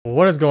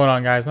What is going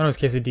on, guys? My name is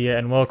Caseadilla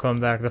and welcome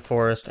back to the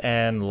forest.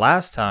 And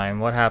last time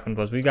what happened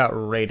was we got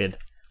raided.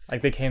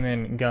 Like, they came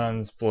in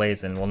guns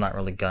blazing. Well, not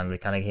really guns, they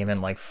kind of came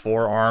in like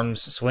 4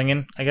 arms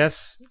swinging, I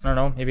guess. I don't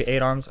know, maybe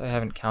 8 arms, I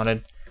haven't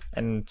counted.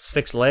 And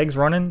 6 legs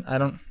running,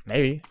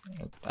 maybe.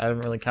 I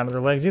haven't really counted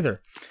their legs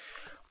either.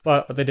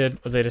 But what they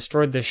did was they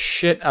destroyed the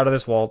shit out of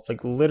this wall.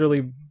 Like,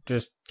 literally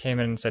just came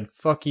in and said,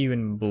 fuck you,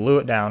 and blew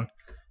it down.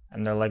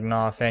 And they're like,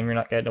 nah, Fang, you're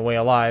not getting away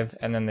alive.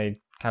 And then they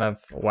kind of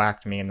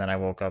whacked me, and then I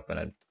woke up in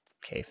a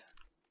cave.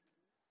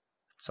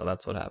 So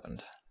that's what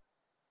happened.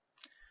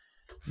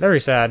 Very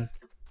sad.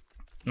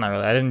 Not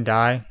really. I didn't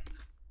die.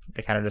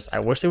 They kind of just... I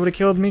wish they would have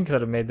killed me, because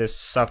I'd have made this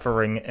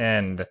suffering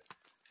end.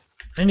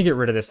 I need to get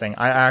rid of this thing.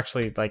 I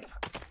actually, like...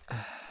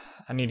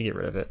 I need to get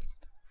rid of it.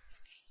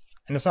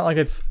 And it's not like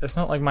it's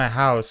not like my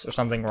house or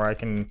something where I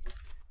can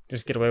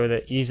just get away with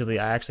it easily.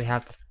 I actually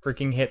have to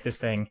freaking hit this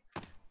thing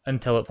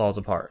until it falls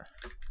apart.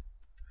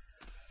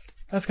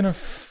 That's gonna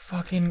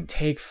fucking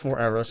take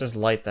forever. Let's just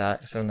light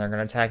that, so then they're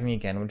gonna attack me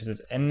again, which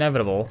is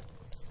inevitable.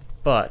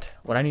 But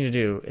what I need to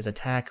do is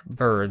attack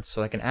birds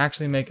so I can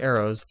actually make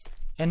arrows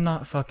and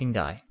not fucking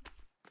die.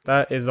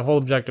 That is the whole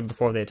objective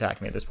before they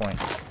attack me at this point.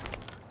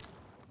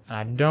 And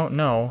I don't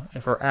know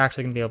if we're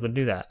actually gonna be able to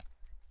do that,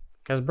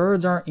 because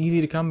birds aren't easy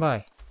to come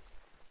by.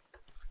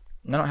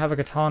 And I don't have a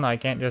katana. I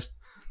can't just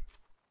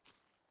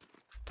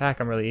attack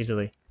them really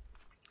easily.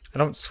 I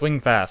don't swing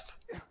fast.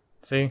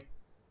 See?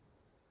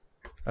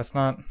 That's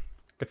not...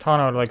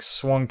 Katana would like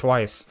swung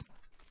twice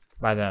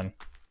by then.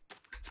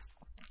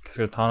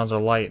 Because katanas are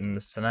light and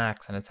it's an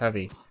axe and it's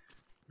heavy.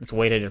 It's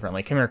weighted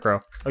differently. Come here, crow.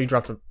 Oh, you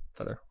dropped a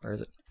feather. Where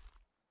is it?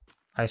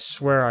 I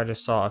swear I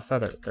just saw a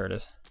feather. There it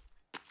is.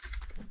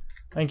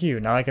 Thank you.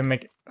 Now I can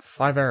make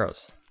 5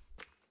 arrows.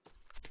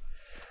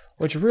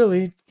 Which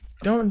really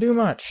don't do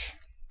much.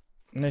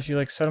 Unless you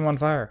like set them on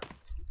fire.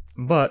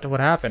 But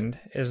what happened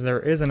is there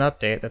is an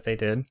update that they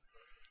did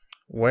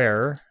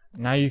where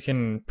now you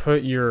can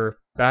put your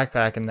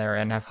backpack in there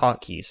and have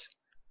hotkeys,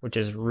 which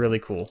is really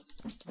cool.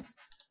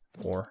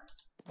 4,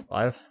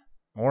 5,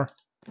 more.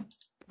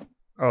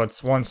 Oh,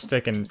 it's 1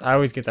 stick, and I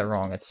always get that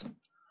wrong. It's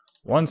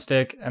 1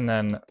 stick and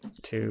then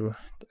 2,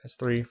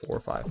 3, 4,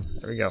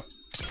 5. There we go.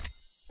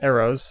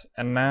 Arrows.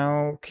 And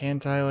now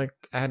can't I like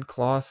add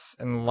cloth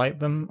and light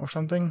them or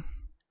something?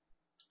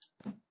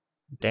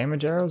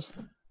 Damage arrows?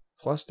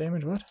 Plus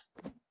damage? What?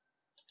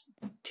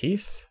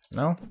 Teeth?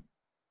 No?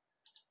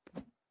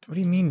 What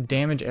do you mean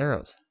damage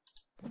arrows?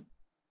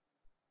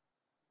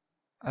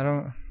 I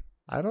don't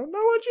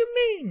know what you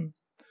mean.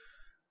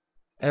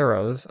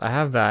 Arrows, I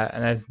have that,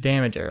 and that's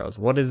damage arrows.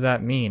 What does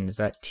that mean? Is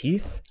that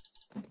teeth?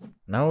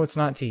 No, it's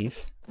not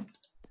teeth.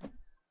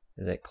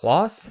 Is it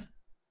cloth?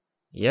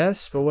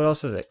 Yes, but what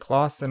else is it?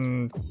 Cloth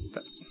and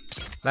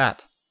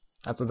that.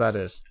 That's what that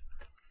is.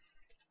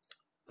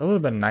 That would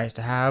have been nice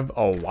to have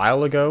a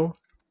while ago.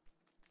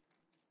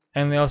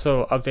 And they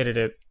also updated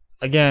it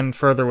again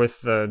further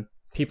with the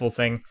people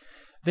thing.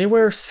 They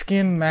wear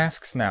skin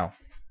masks now.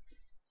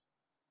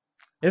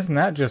 Isn't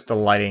that just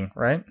delighting,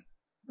 right?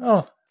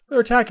 Oh, they're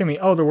attacking me.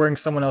 Oh, they're wearing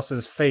someone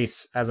else's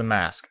face as a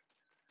mask.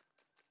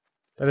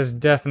 That is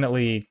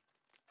definitely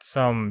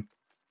some...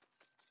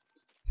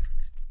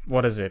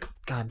 What is it?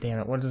 God damn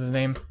it, what is his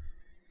name?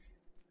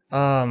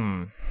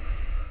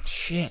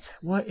 Shit,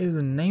 what is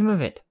the name of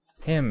it?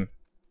 Him.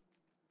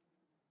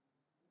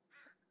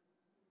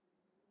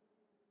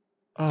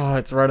 Oh,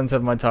 it's right on the tip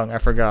of my tongue, I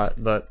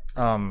forgot, but,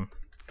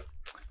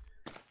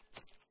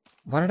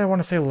 why did I want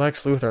to say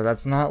Lex Luthor?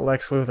 That's not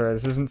Lex Luthor.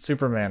 This isn't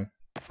Superman.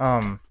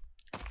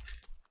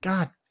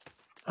 God.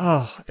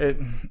 Oh,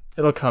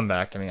 it'll come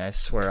back to me, I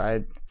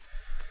swear.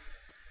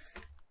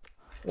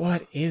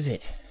 What is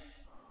it?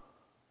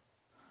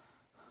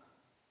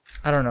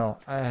 I don't know.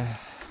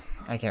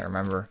 I can't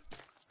remember.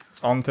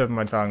 It's on the tip of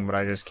my tongue, but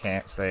I just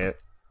can't say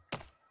it.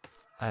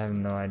 I have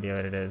no idea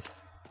what it is.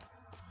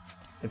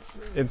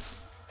 It's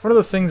one of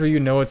those things where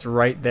you know it's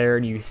right there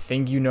and you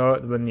think you know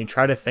it, but when you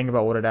try to think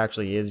about what it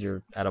actually is,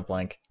 you're at a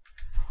blank.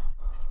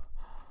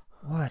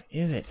 What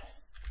is it?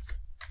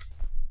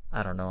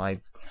 I don't know.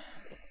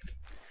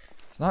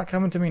 It's not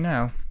coming to me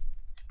now.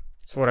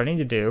 So what I need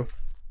to do,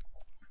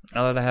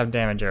 now that I have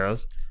damage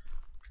arrows,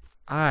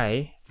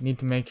 I need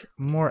to make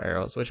more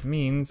arrows, which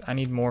means I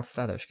need more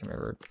feathers. Come here,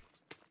 bird.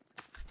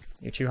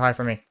 You're too high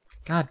for me.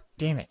 God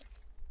damn it.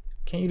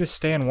 Can't you just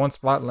stay in one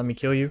spot and let me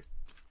kill you?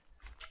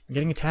 I'm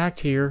getting attacked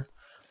here.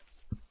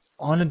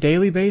 On a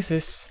daily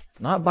basis,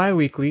 not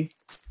bi-weekly.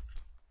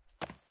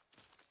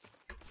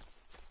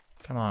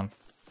 Come on.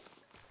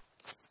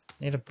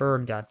 Need a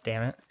bird,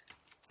 goddammit.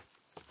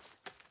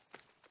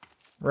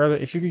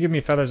 Rabbit, if you could give me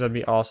feathers, that'd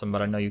be awesome,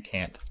 but I know you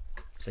can't.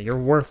 So you're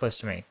worthless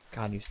to me.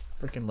 God, you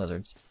freaking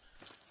lizards.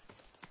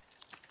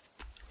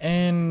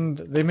 And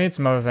they made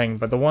some other thing,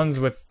 but the ones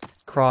with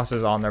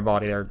crosses on their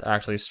body are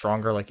actually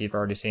stronger, like you've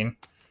already seen.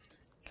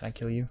 Can I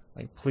kill you?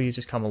 Like, please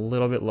just come a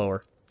little bit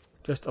lower.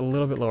 Just a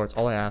little bit lower, it's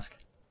all I ask.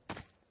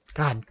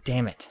 God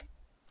damn it.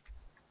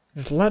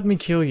 Just let me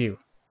kill you.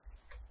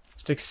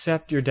 Just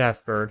accept your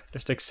death, bird.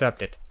 Just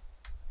accept it.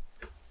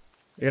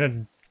 You're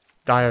gonna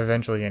die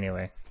eventually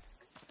anyway.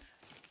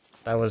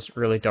 That was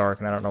really dark,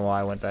 and I don't know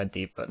why I went that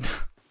deep,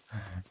 but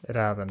it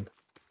happened.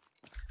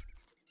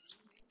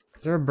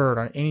 Is there a bird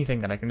on anything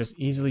that I can just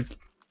easily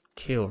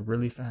kill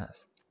really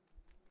fast?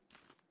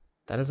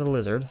 That is a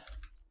lizard.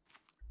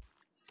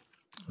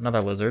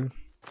 Another lizard.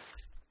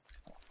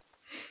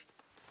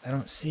 I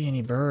don't see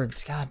any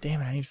birds. God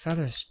damn it, I need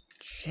feathers.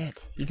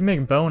 Shit. You can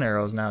make bone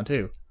arrows now,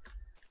 too.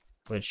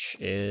 Which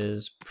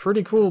is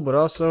pretty cool, but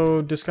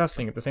also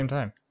disgusting at the same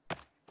time.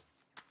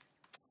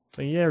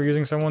 So yeah, we're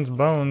using someone's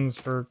bones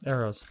for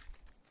arrows.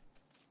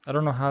 I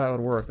don't know how that would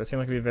work. That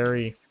seemed like it'd be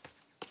very,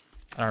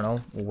 I don't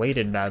know,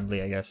 weighted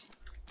badly, I guess.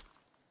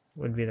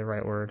 Would be the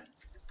right word.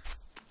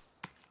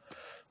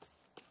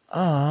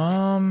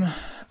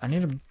 I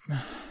need a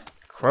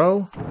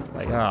crow?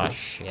 Like, ah,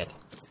 shit.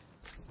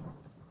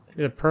 It's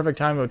a perfect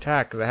time to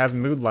attack, because it has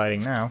mood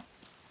lighting now.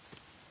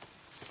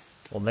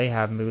 Well, they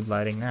have mood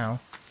lighting now.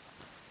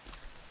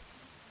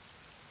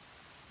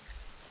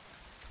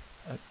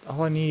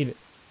 All I need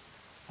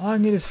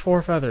is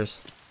 4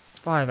 feathers.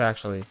 5,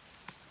 actually.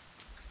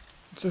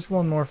 It's just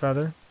 1 more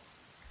feather.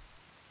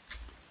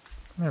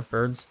 Come here,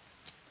 birds.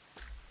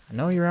 I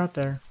know you're out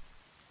there.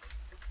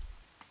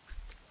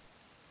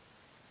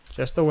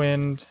 Just the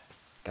wind.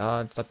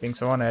 God, stop being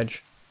so on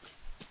edge.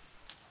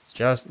 It's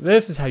just...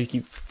 This is how you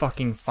keep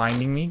fucking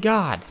finding me.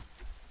 God!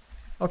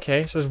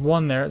 Okay, so there's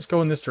 1 there. Let's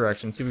go in this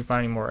direction. See if we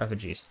find any more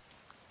effigies.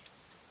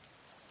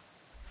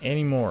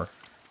 Any more?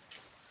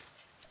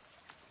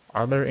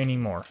 Are there any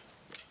more?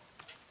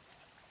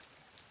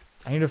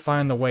 I need to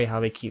find the way how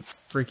they keep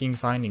freaking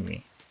finding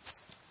me.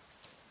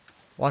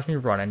 Watch me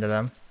run into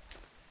them.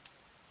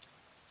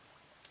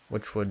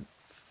 Which would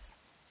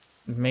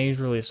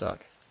majorly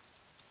suck.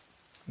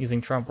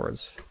 Using Trump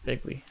words.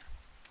 Bigly.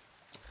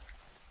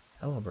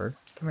 Hello, bird.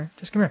 Come here.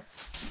 Just come here.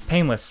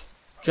 Painless.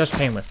 Just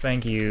painless.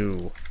 Thank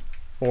you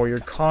for your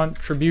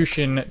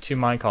contribution to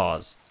my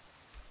cause.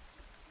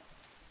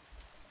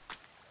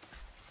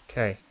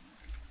 Okay.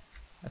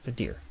 That's a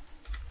deer.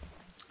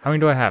 How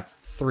many do I have?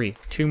 3.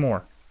 2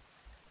 more.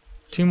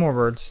 2 more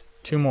birds.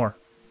 2 more.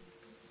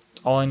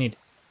 That's all I need.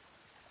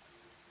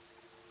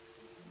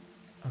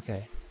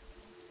 Okay.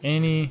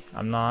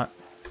 I'm not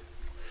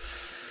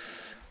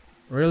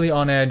really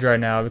on edge right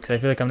now because I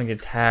feel like I'm gonna get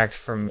attacked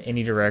from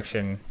any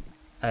direction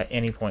at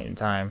any point in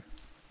time.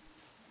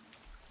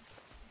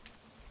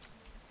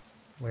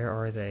 Where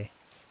are they?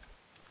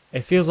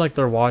 It feels like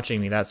they're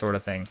watching me, that sort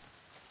of thing.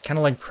 Kind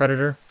of like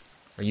Predator,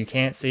 where you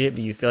can't see it,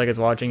 but you feel like it's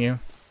watching you.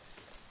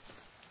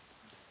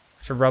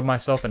 I should rub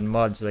myself in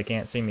mud so they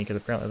can't see me, because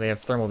apparently they have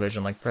thermal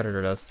vision like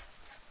Predator does.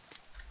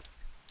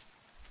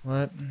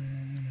 What?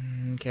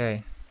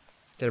 Okay.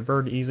 Did a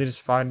bird easily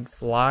just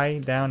fly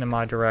down in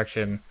my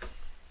direction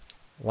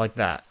like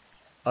that?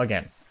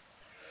 Again.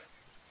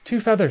 2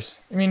 feathers.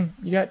 I mean,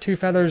 you got 2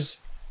 feathers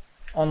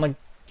on, like,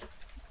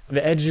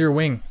 the edge of your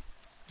wing.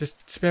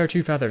 Just spare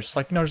 2 feathers.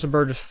 Like, just a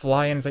bird just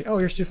fly in and say, oh,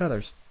 here's 2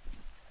 feathers.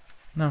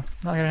 No,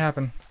 not gonna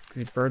happen. Because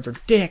these birds are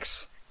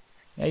dicks.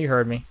 Yeah, you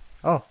heard me.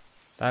 Oh,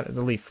 that is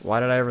a leaf. Why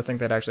did I ever think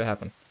that'd actually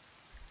happen?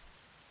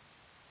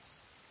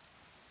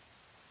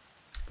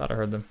 Thought I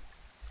heard them.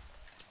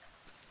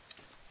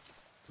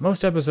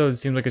 Most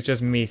episodes seem like it's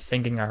just me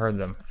thinking I heard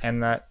them,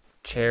 and that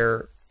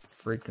chair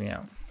freaked me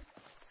out.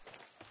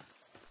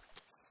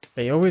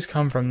 They always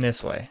come from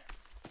this way.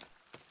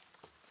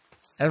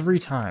 Every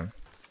time.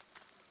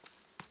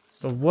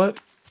 So what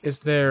is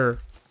their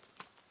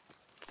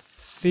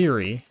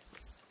theory?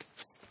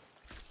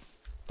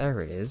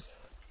 There it is.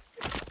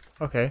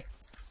 Okay.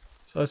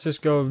 So let's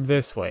just go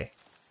this way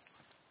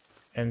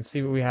and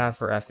see what we have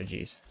for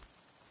effigies.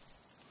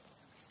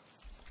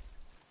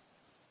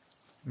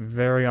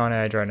 Very on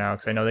edge right now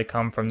because I know they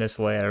come from this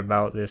way at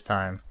about this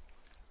time.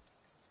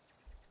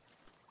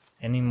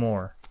 Any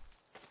more?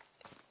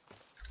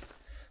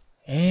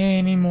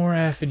 Any more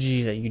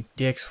effigies that you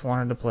dicks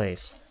wanted to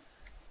place?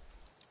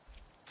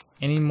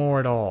 Any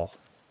more at all?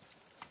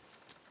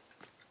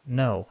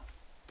 No.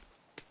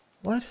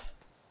 What?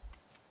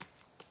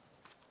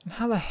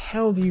 How the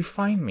hell do you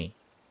find me?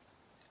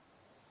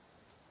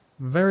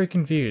 Very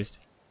confused.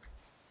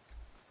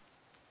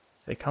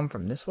 They come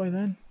from this way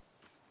then?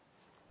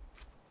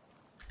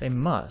 They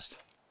must.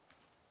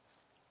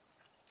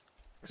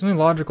 Because the only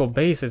logical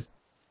base is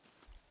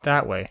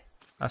that way.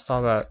 I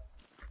saw that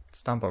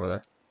stump over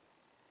there.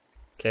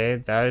 Okay,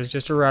 that is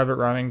just a rabbit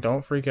running.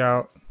 Don't freak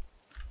out.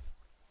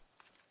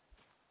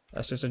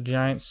 That's just a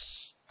giant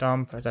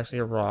stump. It's actually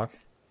a rock.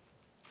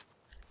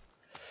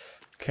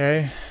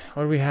 Okay,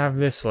 what do we have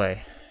this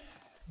way?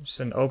 Just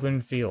an open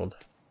field.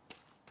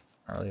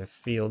 Not really a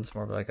field, it's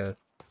more of like a,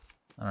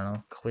 I don't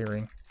know,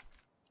 clearing.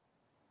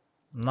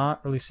 I'm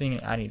not really seeing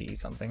it. I need to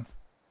eat something.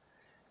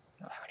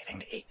 I don't have anything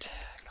to eat.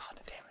 God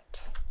damn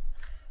it.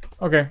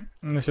 Okay,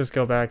 let's just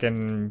go back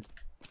and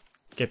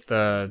get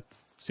the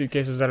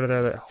suitcases that are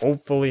there that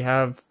hopefully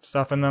have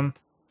stuff in them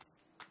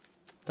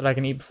that I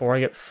can eat before I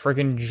get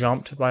friggin'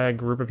 jumped by a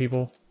group of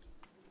people.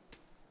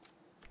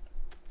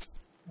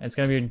 It's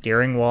gonna be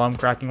daring while I'm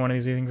cracking one of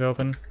these things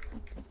open.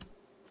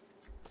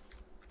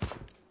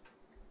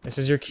 This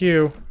is your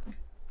cue.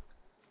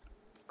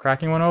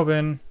 Cracking one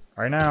open.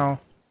 Right now.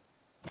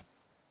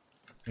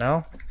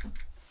 No?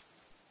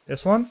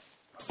 This one?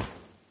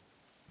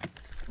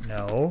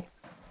 No.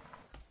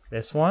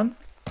 This one?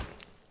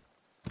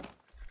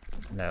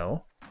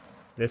 No.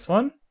 This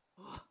one?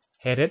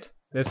 Hit it.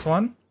 This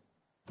one?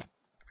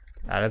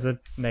 That is a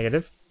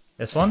negative.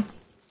 This one?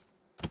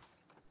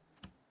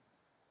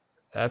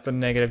 That's a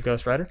negative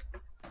Ghost Rider.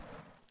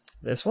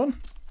 This one?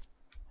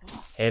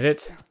 Hit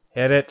it.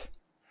 Hit it.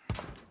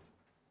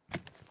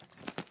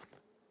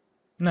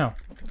 No.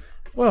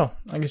 Well,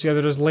 I guess you guys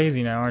are just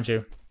lazy now, aren't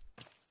you?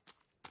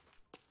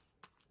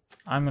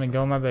 I'm gonna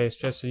go in my base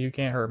just so you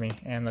can't hurt me,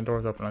 and the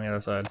door's open on the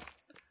other side.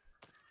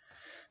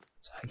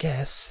 So I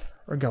guess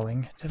we're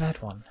going to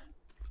that one.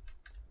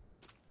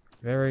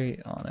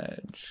 Very on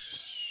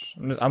edge.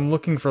 I'm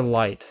looking for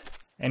light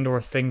and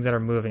or things that are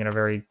moving in a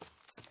very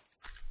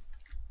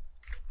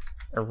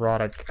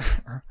erratic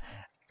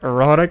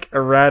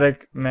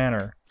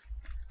manner.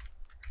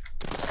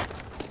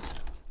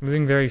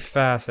 Moving very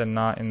fast and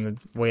not in the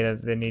way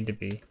that they need to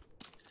be.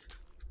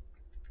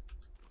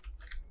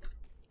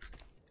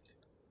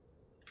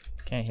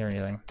 Can't hear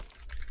anything.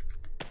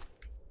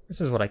 This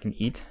is what I can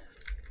eat.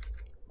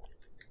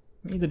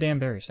 Eat the damn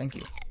berries, thank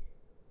you.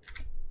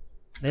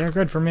 They are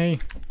good for me.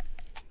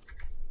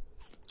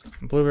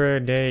 Blueberry a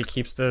day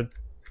keeps the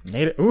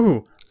native.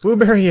 Ooh!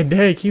 Blueberry a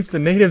day keeps the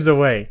natives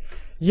away.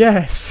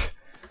 Yes!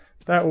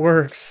 That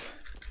works.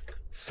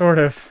 Sort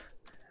of.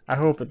 I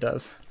hope it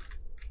does.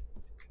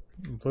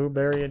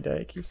 Blueberry a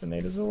day keeps the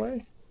natives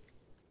away?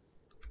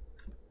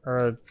 Or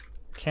a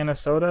can of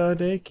soda a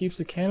day keeps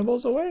the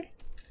cannibals away?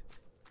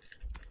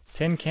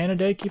 Tin can a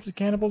day keeps the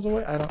cannibals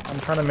away? I'm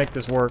trying to make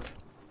this work.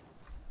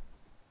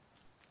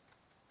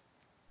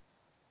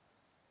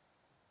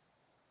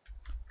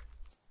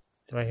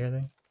 Do I hear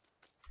anything?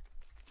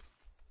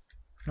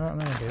 No, I'm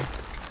gonna do.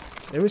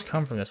 They always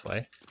come from this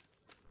way.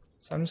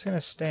 So I'm just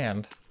gonna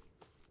stand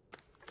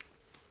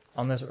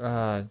on this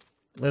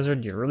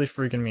lizard. You're really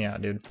freaking me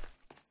out, dude.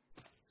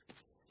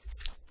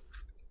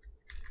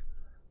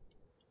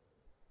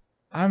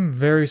 I'm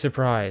very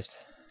surprised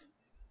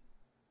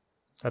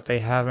that they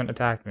haven't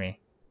attacked me.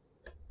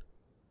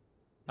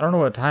 I don't know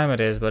what time it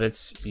is, but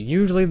it's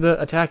usually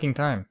the attacking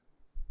time.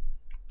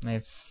 I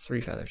have 3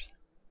 feathers.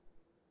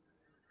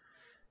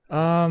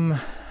 I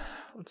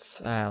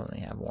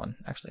only have 1.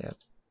 Actually,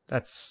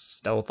 that's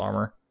stealth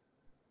armor.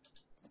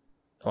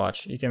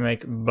 Watch, you can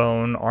make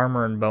bone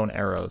armor and bone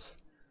arrows.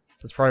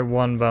 So it's probably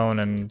 1 bone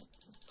and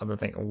other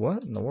thing.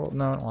 What in the world?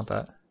 No, I don't want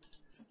that.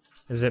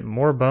 Is it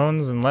more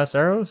bones and less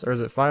arrows? Or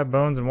is it 5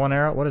 bones and 1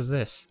 arrow? What is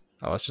this?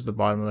 Oh, it's just the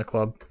bottom of the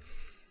club.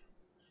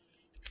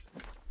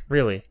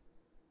 Really?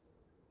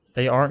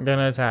 They aren't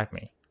gonna attack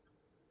me.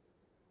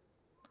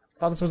 I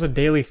thought this was a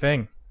daily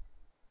thing.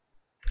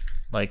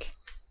 Like,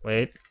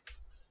 wait.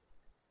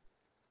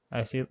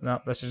 I see.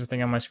 No, that's just a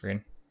thing on my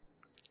screen.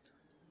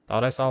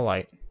 Thought I saw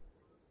light.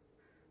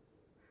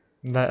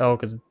 That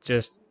elk is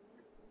just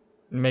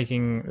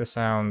making the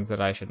sounds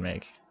that I should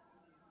make.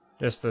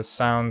 Just the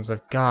sounds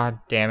of, God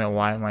damn it,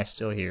 why am I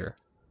still here?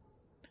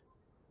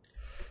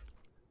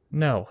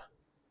 No.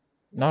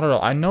 Not at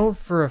all. I know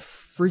for a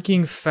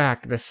freaking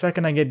fact, the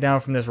second I get down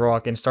from this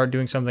rock and start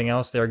doing something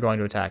else, they're going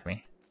to attack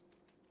me.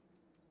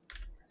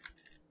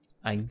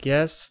 I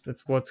guess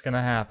that's what's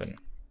gonna happen.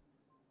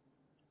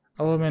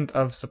 Element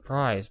of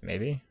surprise,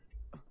 maybe?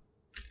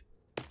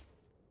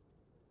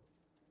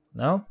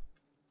 No?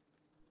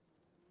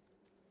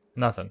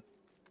 Nothing.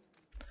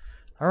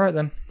 Alright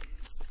then.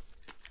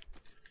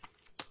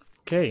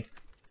 Okay.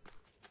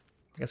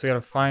 Guess we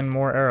gotta find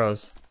more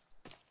arrows.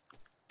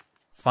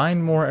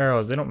 Find more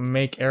arrows. They don't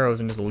make arrows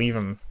and just leave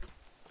them.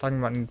 I'm talking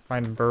about need to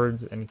find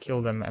birds and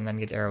kill them and then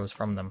get arrows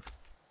from them.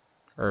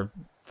 Or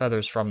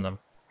feathers from them.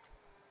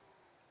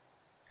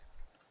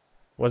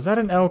 Was that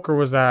an elk or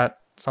was that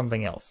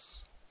something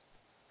else?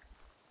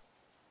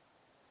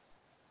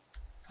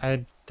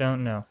 I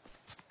don't know.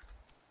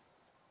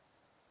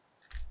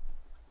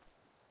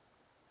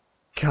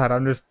 God,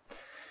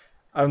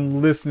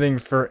 I'm listening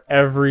for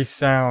every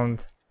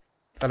sound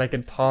that I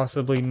could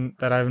possibly,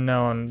 that I've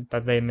known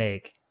that they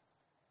make.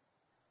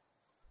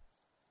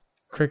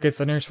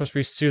 Crickets, I know you're supposed to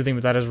be soothing,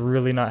 but that is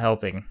really not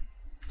helping.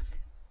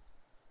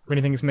 If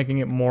anything, it's making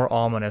it more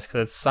ominous,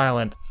 because it's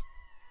silent.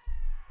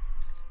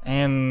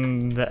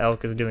 And the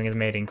elk is doing his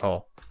mating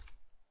call.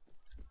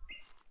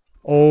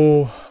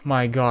 Oh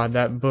my god,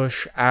 that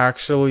bush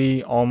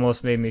actually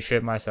almost made me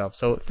shit myself.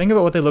 So think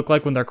about what they look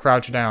like when they're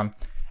crouched down.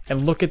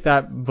 And look at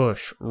that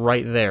bush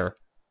right there.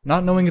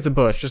 Not knowing it's a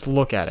bush, just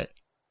look at it.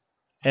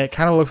 And it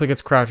kind of looks like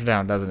it's crouched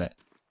down, doesn't it?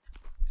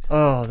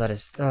 Oh, that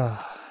is...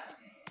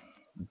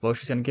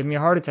 Bush is gonna give me a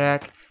heart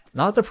attack.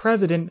 Not the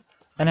president,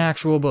 an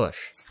actual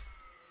bush.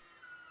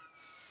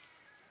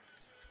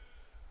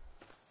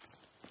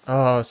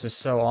 Oh, this is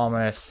so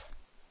ominous.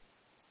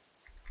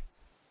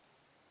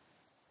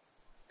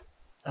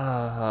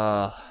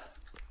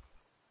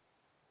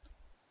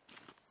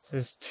 This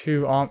is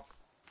too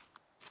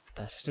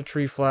That's just a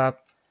tree flap.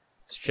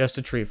 It's just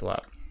a tree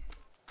flap.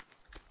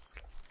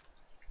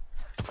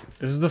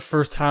 This is the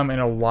first time in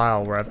a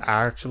while where I've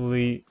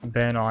actually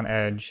been on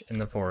edge in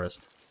the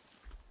forest.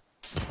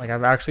 Like,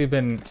 I've actually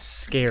been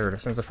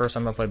scared since the first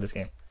time I played this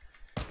game.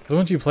 Because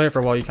once you play it for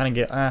a while, you kind of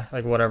get,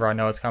 like, whatever, I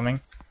know it's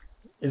coming.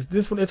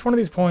 It's one of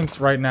these points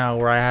right now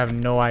where I have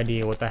no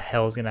idea what the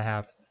hell is going to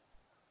happen.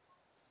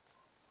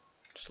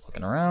 Just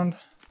looking around.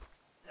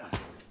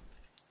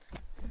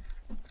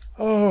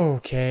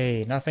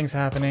 Okay, nothing's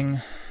happening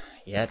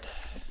yet.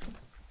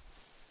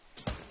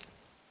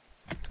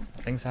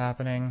 Nothing's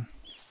happening.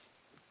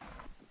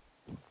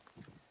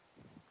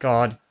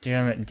 God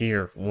damn it,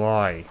 dear.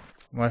 Why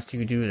must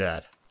you do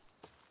that?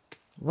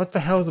 What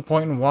the hell is the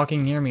point in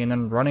walking near me and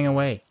then running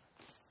away?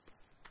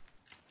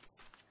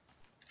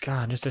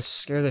 God, just to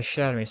scare the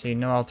shit out of me so you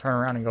know I'll turn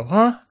around and go,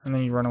 huh? And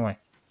then you run away.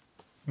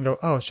 And go,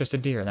 oh, it's just a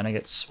deer. And then I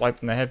get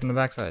swiped in the head from the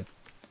backside.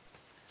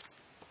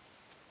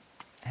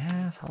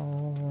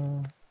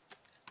 Asshole.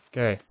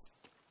 Okay.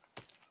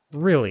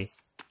 Really?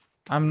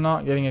 I'm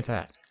not getting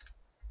attacked.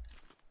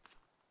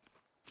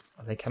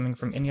 Are they coming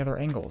from any other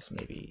angles,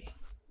 maybe?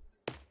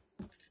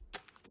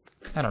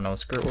 I don't know,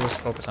 screw it, we'll just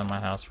focus on my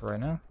house for right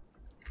now.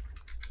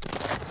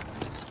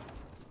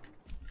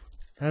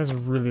 That is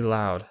really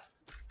loud.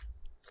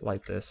 Let's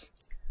light this.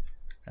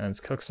 And let's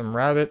cook some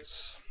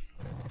rabbits.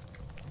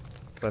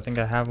 Because I think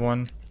I have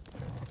one.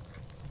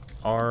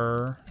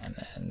 And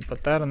then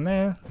put that in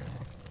there.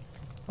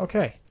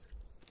 Okay.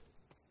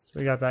 So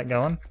we got that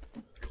going.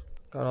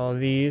 Got all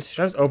these.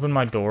 Should I just open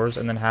my doors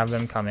and then have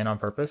them come in on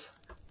purpose?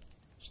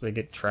 So they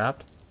get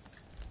trapped?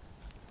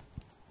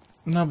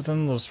 No, but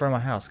then they'll destroy my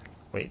house.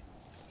 Wait.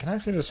 Can I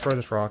actually destroy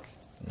this rock?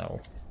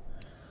 No.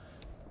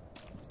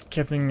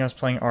 Kept thinking I was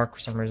playing Ark for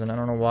some reason. I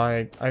don't know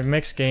why. I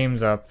mix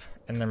games up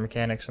in their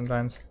mechanics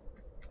sometimes.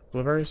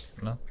 Blueberries?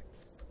 No.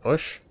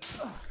 Bush?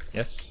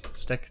 Yes.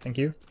 Stick, thank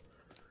you.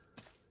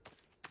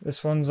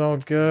 This one's all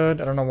good.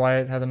 I don't know why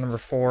it has a number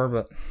 4,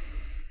 but...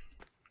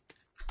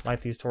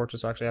 light these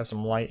torches so I actually have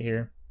some light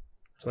here.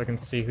 So I can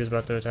see who's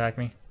about to attack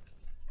me.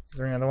 Is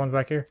there any other ones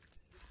back here?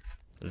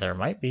 There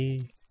might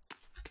be.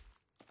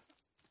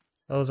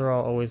 Those are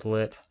all always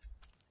lit.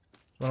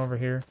 One over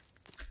here.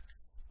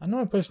 I know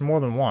I placed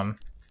more than one.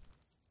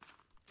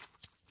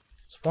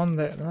 There's one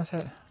there. There must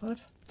have.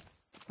 What?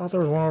 I thought there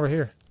was one over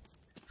here.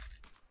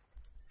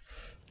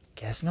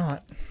 Guess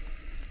not.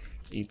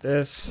 Let's eat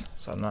this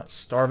so I'm not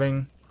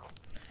starving.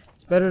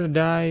 It's better to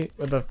die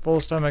with a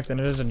full stomach than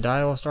it is to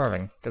die while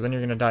starving. Because then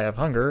you're going to die of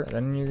hunger, and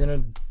then you're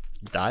going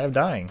to die of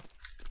dying.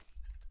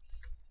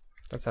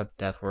 That's how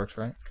death works,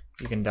 right?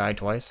 You can die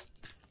twice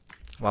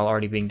while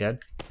already being dead.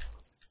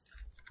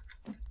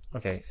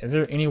 Okay, is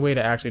there any way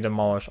to actually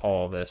demolish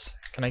all of this?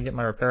 Can I get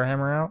my repair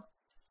hammer out?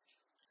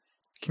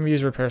 It can be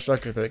used to repair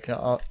structures, but it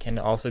can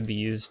also be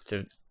used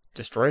to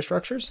destroy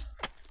structures?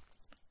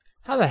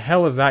 How the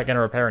hell is that going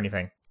to repair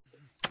anything?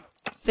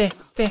 God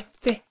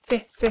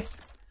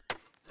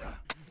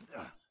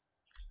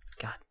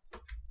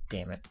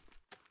damn it.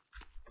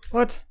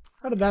 What?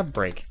 How did that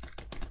break?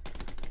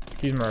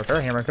 Use my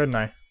repair hammer, couldn't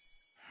I?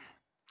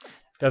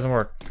 Doesn't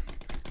work.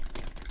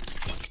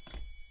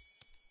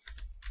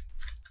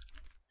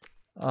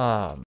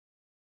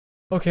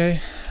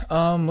 Okay,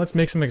 let's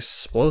make some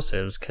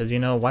explosives, cause you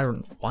know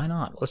why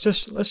not? Let's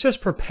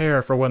just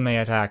prepare for when they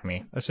attack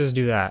me. Let's just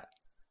do that.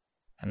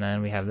 And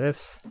then we have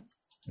this.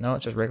 No,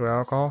 it's just regular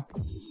alcohol.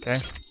 Okay,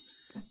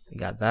 we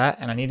got that,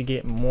 and I need to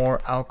get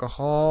more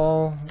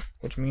alcohol,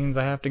 which means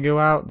I have to go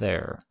out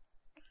there.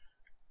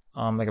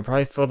 I could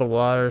probably fill the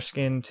water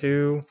skin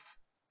too.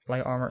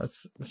 Light armor.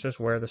 Let's just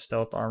wear the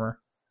stealth armor.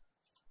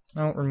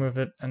 No, remove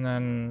it, and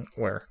then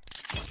wear.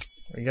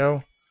 There we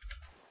go.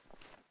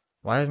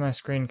 Why is my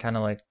screen kind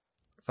of like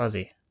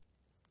fuzzy?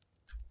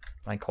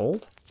 Am I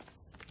cold?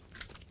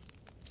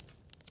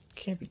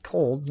 Can't be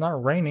cold. It's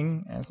not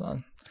raining. It's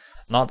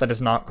not that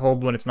it's not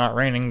cold when it's not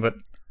raining, but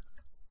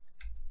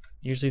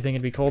usually think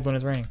it'd be cold when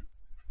it's raining.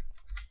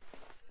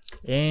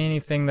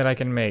 Anything that I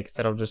can make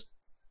that'll just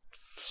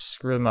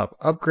screw them up.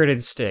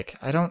 Upgraded stick.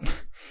 I don't.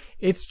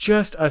 It's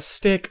just a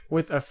stick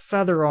with a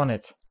feather on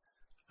it.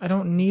 I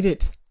don't need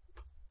it.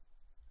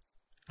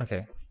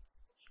 Okay.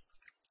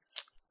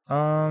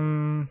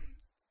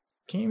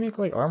 Can you make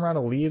like armor out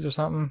of leaves or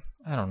something?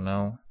 I don't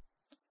know.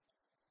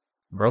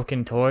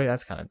 Broken toy?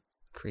 That's kind of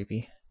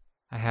creepy.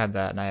 I had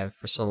that and I have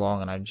for so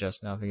long and I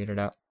just now figured it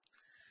out.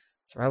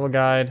 Survival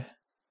guide.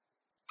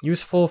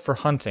 Useful for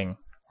hunting.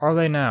 Are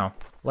they now?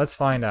 Let's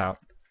find out.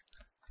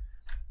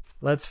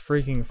 Let's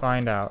freaking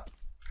find out.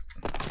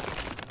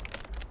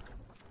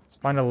 Let's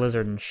find a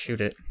lizard and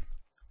shoot it.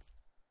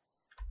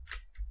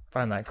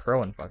 Find that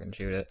crow and fucking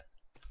shoot it.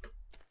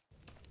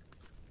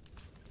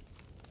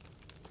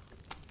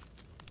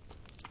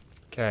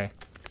 Okay.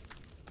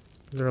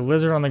 Is there a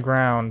lizard on the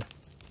ground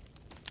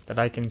that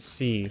I can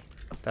see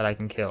that I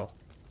can kill?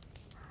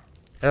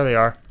 There they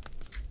are.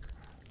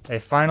 They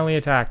finally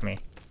attacked me.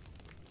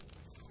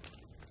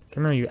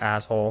 Come here, you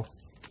asshole.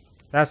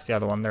 That's the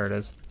other one. There it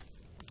is.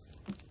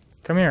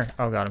 Come here.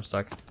 Oh god, I'm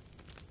stuck.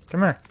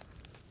 Come here.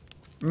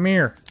 Come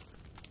here.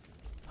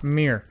 Come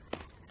here.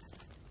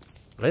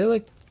 Are they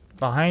like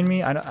behind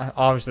me?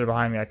 Obviously they're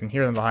behind me. I can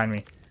hear them behind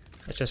me.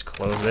 Let's just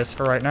close this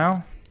for right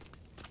now.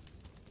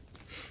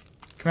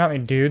 Come at me,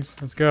 dudes.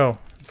 Let's go.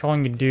 I'm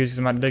calling you dudes because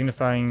I'm not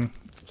dignifying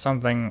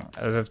something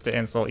as if to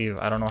insult you.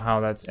 I don't know how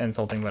that's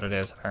insulting, but it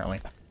is,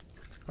 apparently.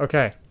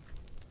 Okay.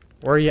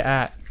 Where are you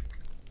at?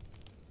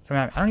 Come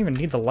at me. I don't even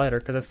need the lighter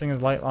because this thing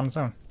is light on its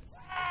own.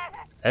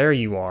 There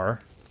you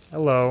are.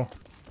 Hello.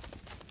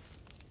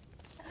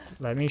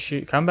 Let me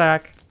shoot. Come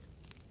back.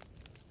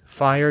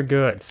 Fire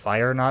good.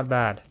 Fire not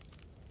bad.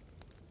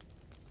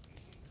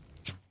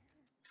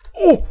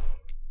 Oh!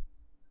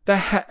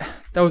 That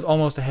was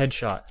almost a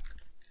headshot.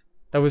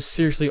 That was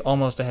seriously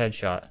almost a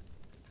headshot.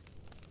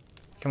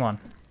 Come on.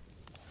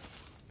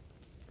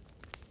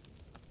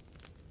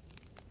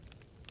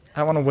 I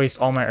don't want to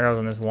waste all my arrows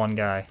on this one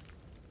guy.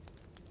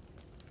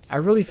 I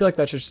really feel like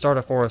that should start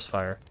a forest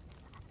fire.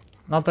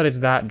 Not that it's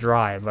that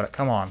dry, but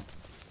come on.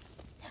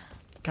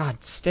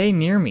 God, stay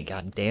near me,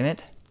 god damn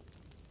it.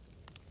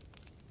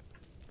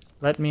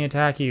 Let me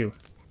attack you.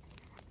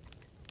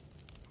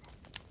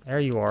 There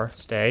you are.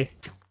 Stay.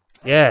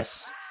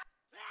 Yes!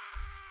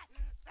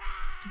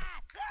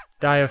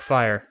 Die of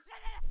fire.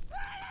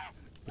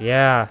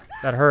 Yeah,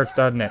 that hurts,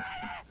 doesn't it?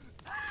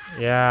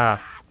 Yeah.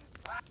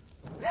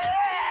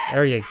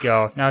 There you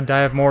go. Now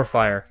die of more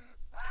fire.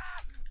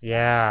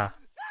 Yeah.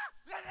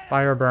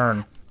 Fire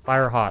burn.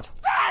 Fire hot.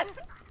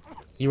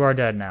 You are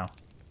dead now.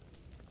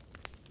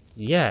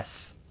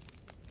 Yes.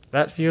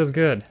 That feels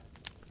good.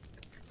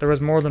 There was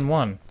more than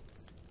one.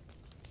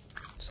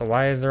 So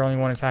why is there only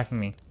one attacking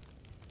me?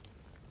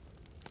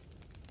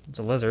 It's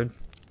a lizard.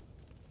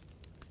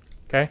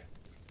 Okay.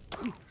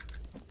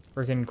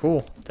 Freaking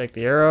cool. Take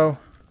the arrow.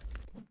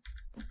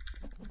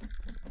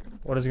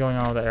 What is going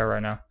on with the arrow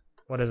right now?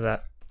 What is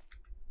that?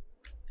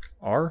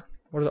 R?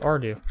 What does R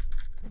do?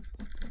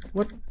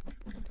 What?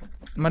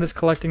 Am I just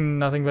collecting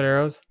nothing but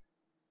arrows?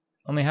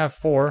 Only have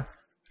 4.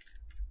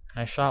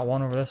 I shot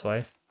one over this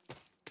way.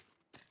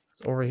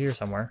 It's over here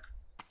somewhere.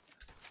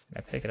 Can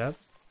I pick it up?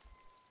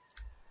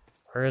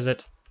 Where is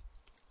it?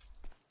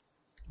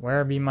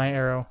 Where be my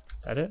arrow?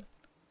 Is that it?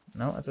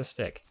 No, that's a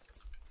stick.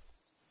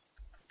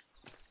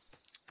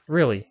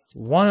 Really?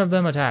 One of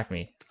them attacked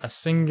me. A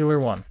singular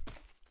one.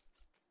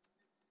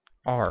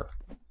 R.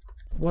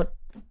 What?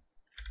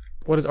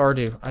 What does R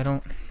do? I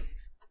don't... Am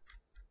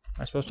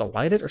I supposed to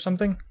light it or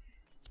something?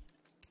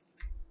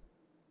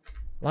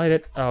 Light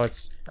it. Oh,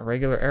 it's a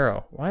regular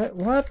arrow.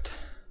 What?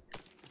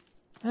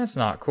 That's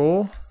not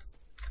cool.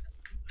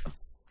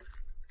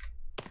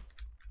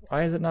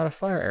 Why is it not a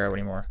fire arrow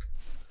anymore?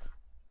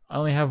 I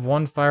only have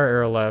 1 fire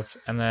arrow left,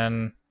 and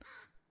then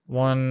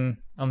I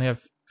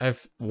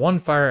have 1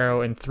 fire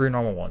arrow and 3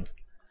 normal ones.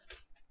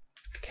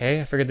 Okay,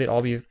 I figured they'd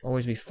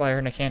always be fire,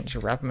 and I can't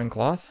just wrap them in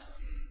cloth.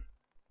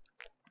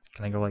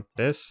 Can I go like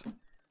this?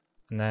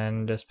 And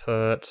then just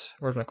put...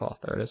 Where's my cloth?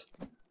 There it is.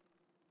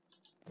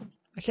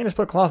 I can't just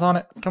put cloth on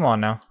it. Come on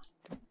now.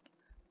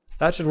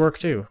 That should work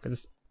too,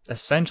 because it's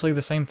essentially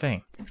the same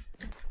thing.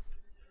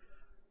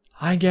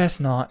 I guess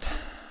not.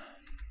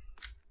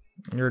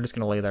 You're just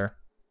gonna lay there,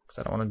 because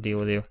I don't want to deal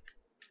with you.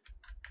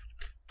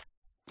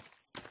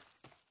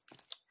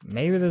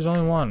 Maybe there's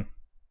only one,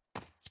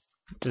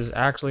 which is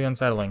actually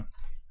unsettling.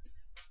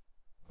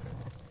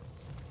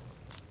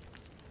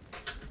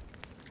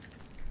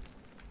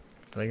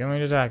 Are they going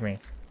to attack me?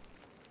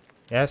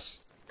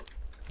 Yes?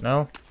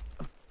 No?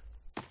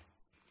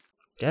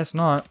 Guess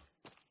not.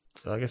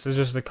 So I guess it's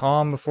just the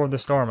calm before the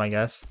storm, I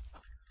guess.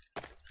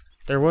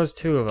 There was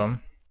 2 of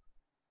them,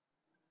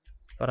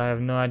 but I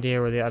have no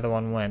idea where the other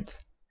one went.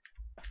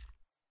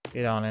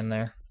 Get on in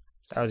there.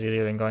 That was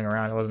easier than going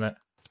around, wasn't it?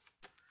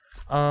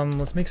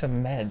 Let's make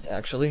some meds,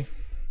 actually.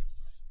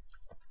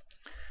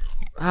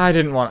 I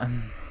didn't want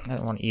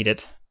to eat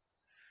it.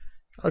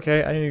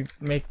 Okay, I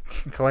need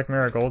to collect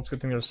marigolds.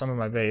 Good thing there's some in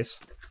my base.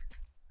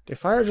 Do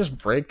fire just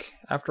break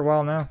after a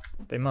while now?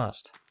 They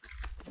must.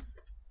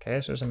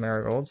 Okay, so there's some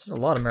marigolds. There's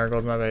a lot of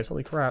marigolds in my base.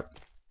 Holy crap.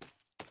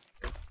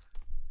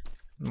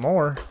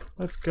 More.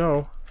 Let's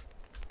go.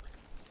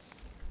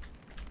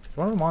 Is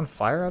one of them on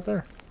fire out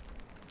there?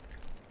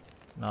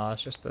 No,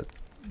 it's just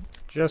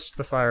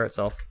the fire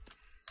itself.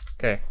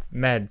 Okay,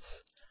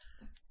 meds.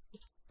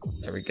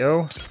 There we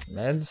go.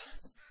 Meds.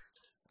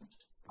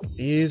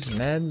 These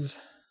meds.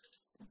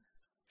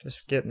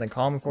 Just getting the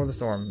calm before the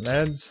storm.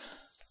 Meds.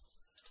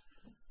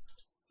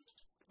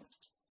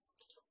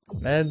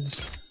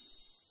 Meds.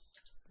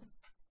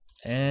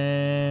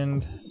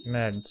 And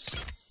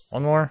meds.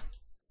 One more.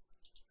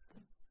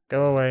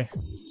 Go away.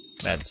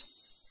 Meds.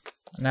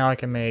 Now I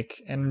can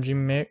make energy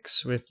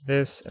mix with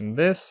this and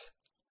this.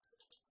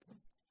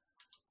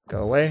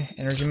 Go away.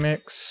 Energy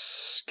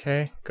mix.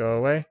 Okay, go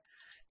away.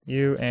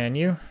 You and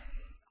you.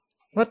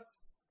 What?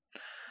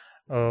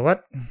 Oh,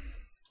 what?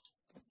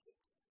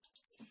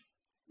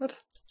 What?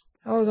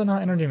 How is that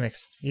not energy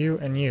mix? You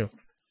and you.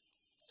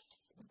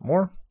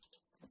 More?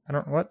 I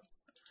don't... What?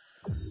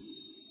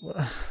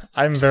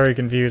 I'm very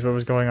confused what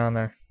was going on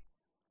there.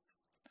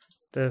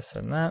 This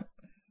and that.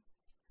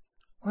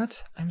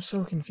 What? I'm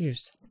so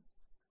confused.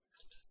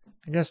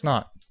 I guess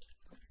not.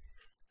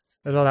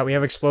 There's all that. We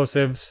have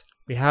explosives.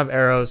 We have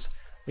arrows.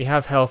 We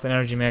have health and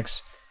energy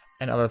mix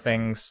and other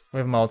things. We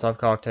have a Molotov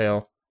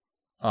cocktail.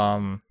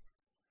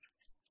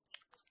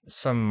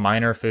 Some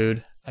minor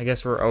food. I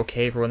guess we're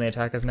okay for when they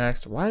attack us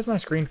next. Why is my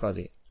screen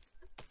fuzzy?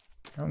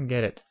 I don't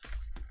get it.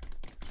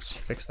 Just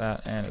fix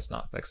that, and it's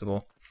not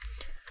fixable.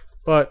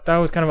 But that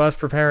was kind of us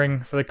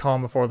preparing for the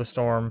calm before the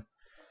storm.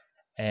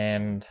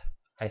 And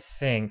I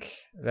think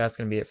that's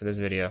going to be it for this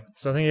video.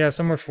 So thank you guys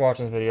so much for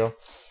watching this video.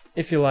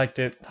 If you liked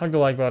it, hug the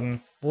like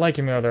button, like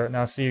your mother, and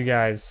I'll see you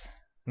guys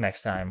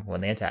next time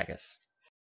when they attack us.